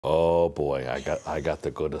Oh boy, I got the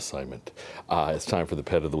good assignment. It's time for the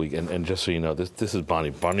pet of the week, and just so you know, this is Bonnie.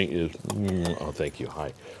 Bonnie is oh, thank you.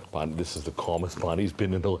 Hi, Bonnie. This is the calmest Bonnie's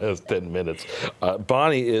been in the last 10 minutes.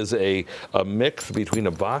 Bonnie is a mix between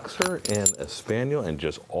a boxer and a spaniel, and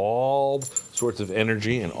just all sorts of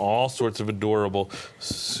energy and all sorts of adorable.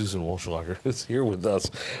 Susan Walschlager is here with us,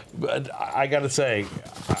 but I got to say,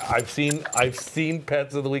 I've seen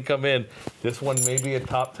pets of the week come in. This one may be a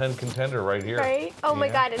top 10 contender right here. Right? Oh my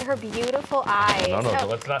God, and her beautiful eyes. No,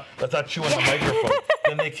 let's not chew on the microphone.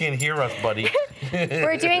 Then they can't hear us, buddy.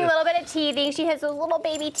 We're doing a little bit of teething. She has those little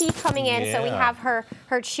baby teeth coming in, so we have her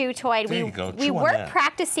chew toy. There you go. We were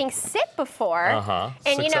practicing sit before. And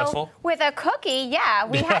successful? With a cookie, yeah,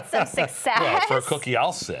 we had some success. Well, for a cookie,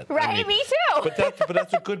 I'll sit. Right, I mean, me too. But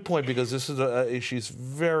that's a good point, because this is she's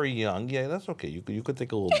very young. Yeah, that's okay. You could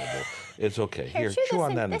take a little nibble. It's okay. Here, chew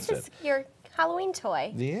on that instead. This is your Halloween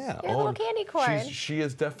toy. Yeah. Your little candy corn. She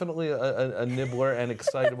is definitely a nibbler and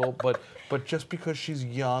excitable, but just because she's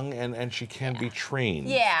young and she can be trained.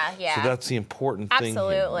 Yeah. So that's the important thing.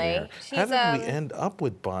 Absolutely. How did we end up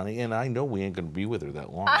with Bonnie? And I know we ain't going to be with her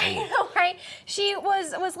that long. I know, right? She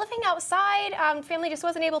was living outside. Family just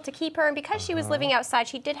wasn't able to keep her, and because she was living outside,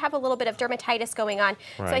 she did have a little bit of dermatitis going on.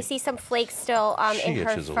 Right. So I see some flakes still in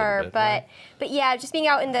her fur. Bit, but yeah, just being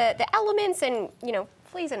out in the elements and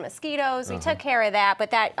fleas and mosquitoes. We took care of that,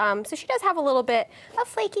 but that so she does have a little bit of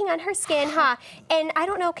flaking on her skin, huh? And I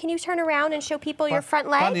don't know, can you turn around and show people your front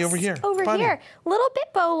legs? Bonnie, over here. Over here. A little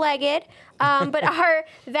bit bow-legged, but our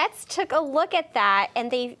vets took a look at that,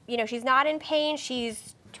 and they, she's not in pain.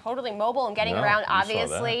 She's totally mobile and getting around,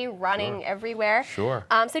 obviously, running everywhere. Sure.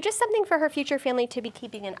 So just something for her future family to be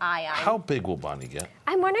keeping an eye on. How big will Bonnie get?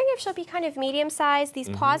 I'm wondering if she'll be kind of medium-sized. These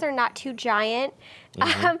paws are not too giant.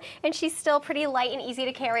 And she's still pretty light and easy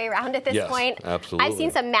to carry around at this point. Absolutely. I've seen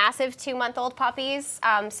some massive 2-month-old puppies,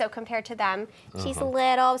 so compared to them, she's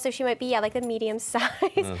little, so she might be, like the medium size.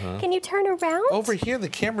 Can you turn around? Over here, the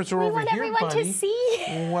cameras are over here, We want everyone to see.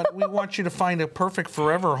 We want you to find a perfect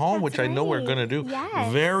forever home, which I know we're going to do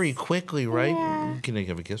very quickly, right? Yeah. Can I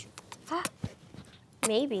give a kiss?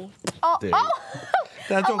 Maybe.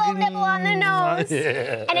 That's a little nibble on the nose.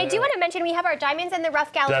 And I do want to mention we have our Diamonds in the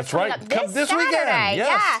Rough Gala coming up this Saturday. Weekend.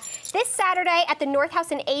 Yes. This Saturday at the North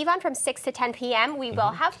House in Avon from 6 to 10 p.m. We will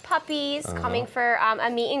have puppies coming for a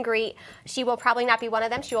meet and greet. She will probably not be one of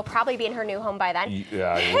them. She will probably be in her new home by then.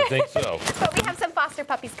 Yeah, I would think so. But we have some foster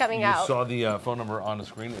puppies coming out. You saw the phone number on the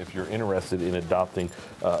screen. If you're interested in adopting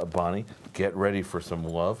Bonnie, get ready for some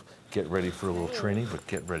love. Get ready for a little training, but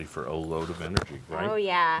get ready for a load of energy, right? Oh,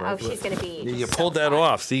 yeah. Right? Oh, she's going to be You pulled that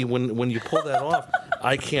off. See, when you pull that off,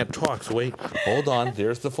 I can't talk. So wait, hold on.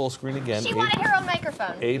 There's the full screen again. She wanted her own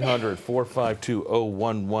microphone.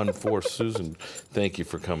 800-452-0114. Susan, thank you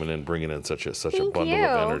for coming in, bringing in such a bundle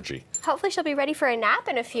of energy. Hopefully she'll be ready for a nap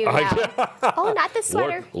in a few now. Oh, not the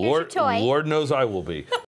sweater. Here's your toy. Lord knows I will be.